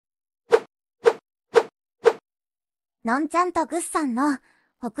のんちゃんとぐっさんの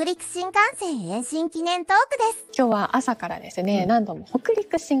北陸新幹線延伸記念トークです。今日は朝からですね、何度も北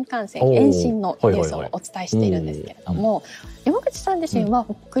陸新幹線延伸のニュースをお伝えしているんですけれども、山口さん自身は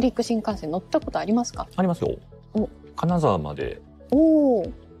北陸新幹線乗ったことありますか？ありますよ。金沢まで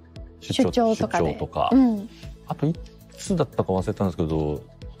出張とかで、あといつだったか忘れたんですけど、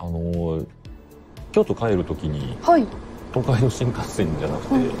京都帰るときに、東海道新幹線じゃなく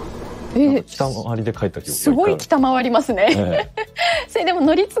て、北回りで帰った記憶がすごい北回りますね。それでも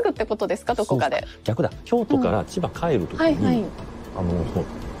乗り継ぐってことですか？どこかで。逆だ。京都から千葉帰るときに、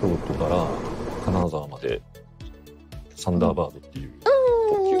京都から金沢までサンダーバードっていう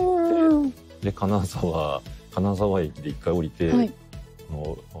特急があって、で金沢駅で一回降りて、金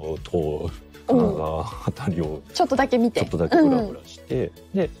沢辺りをちょっとだけ見て、ちょっとだけブラブラして、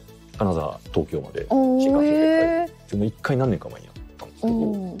で金沢東京まで新幹線で帰って、でも一回何年か前にやったんですけ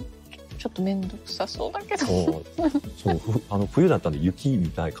ど。ちょっと面倒くさそうだけど。冬だったんで雪見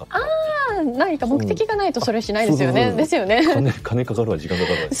たいかった。何か目的がないとそれしないですよね。ですよね。金かかるわ、時間か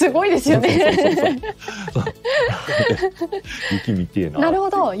かるわ。すごいですよね。雪見てえな。なるほ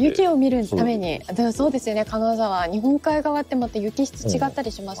ど、雪を見るために。そうですよね。金沢、日本海側ってまた雪質違った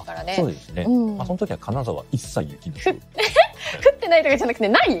りしますからね。そうですね。その時は金沢一切雪なく。降ってないとかじゃなくて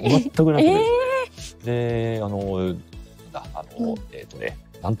ない？全くなくて。で、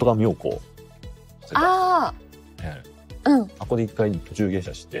なんとか妙高。あそこで一回途中下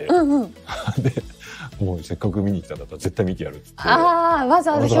車して、で、もうせっかく見に来たんだったら絶対見てやるっつって。わ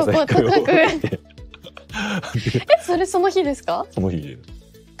ざわざ標高高く。その日ですか？その日。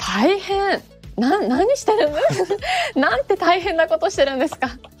大変。何してるんですか？なんて大変なことしてるんですか？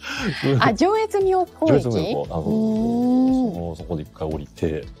上越妙高駅。そこで一回降り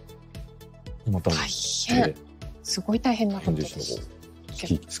て、また大変。すごい大変なことです。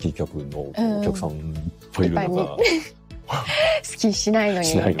スキー客のお客さんいっぱいいる中、スキーしないの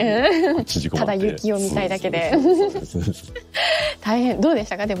にただ雪を見たいだけで大変。どうでし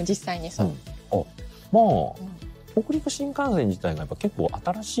たか？でも実際に北陸新幹線自体がやっぱ結構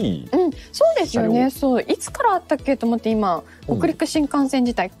新しい、そうですよね。いつからあったっけと思って今、北陸新幹線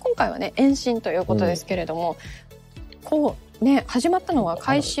自体今回はね延伸ということですけれども、始まったのは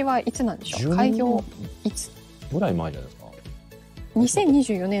開始はいつなんでしょう？開業いつぐらい前じゃないですか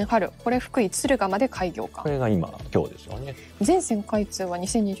？2024年春、これ福井敦賀まで開業か。これが今日ですよね。全線開通は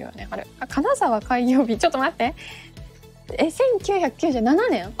2024年春。金沢開業日、ちょっと待って。1997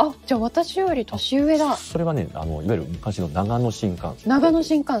年？じゃあ私より年上だ。それはね、いわゆる昔の長野新幹線。長野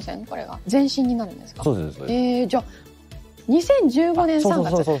新幹線、これが前身になるんですか？そうです。じゃあ2015年3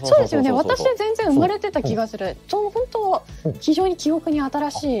月。そうですよね。私全然生まれてた気がする。本当非常に記憶に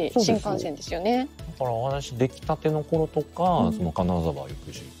新しい新幹線ですよね。だからお話出来たての頃とか、その金沢よ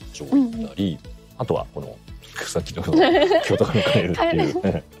く出張行ったり、あとはこのさっきの京都から帰るっていう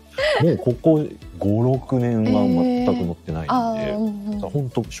ね。もうここ5、6年は全く乗ってないんで、本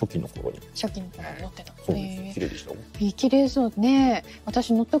当初期の頃に乗ってた。そうです。綺麗でしたもん。綺麗そうね。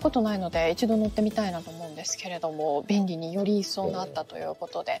私乗ったことないので一度乗ってみたいなと思うんですけれども、便利により一層なったというこ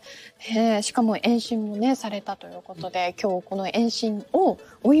とで、しかも延伸もねされたということで、今日この延伸を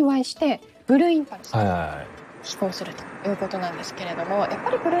お祝いしてブルーインパルス飛行するということなんですけれども、やっ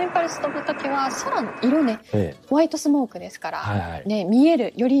ぱりブルーインパルス飛ぶときは空の色ね、ホワイトスモークですからね、見え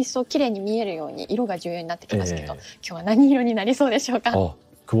る、より一層綺麗に見えるように色が重要になってきますけど、今日は何色になりそうでしょうか？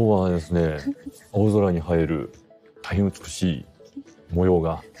雲はですね、青空に映える大変美しい模様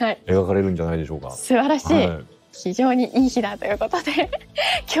が描かれるんじゃないでしょうか。素晴らしい、非常にいい日だということで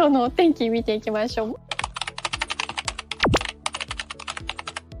今日のお天気見ていきましょう。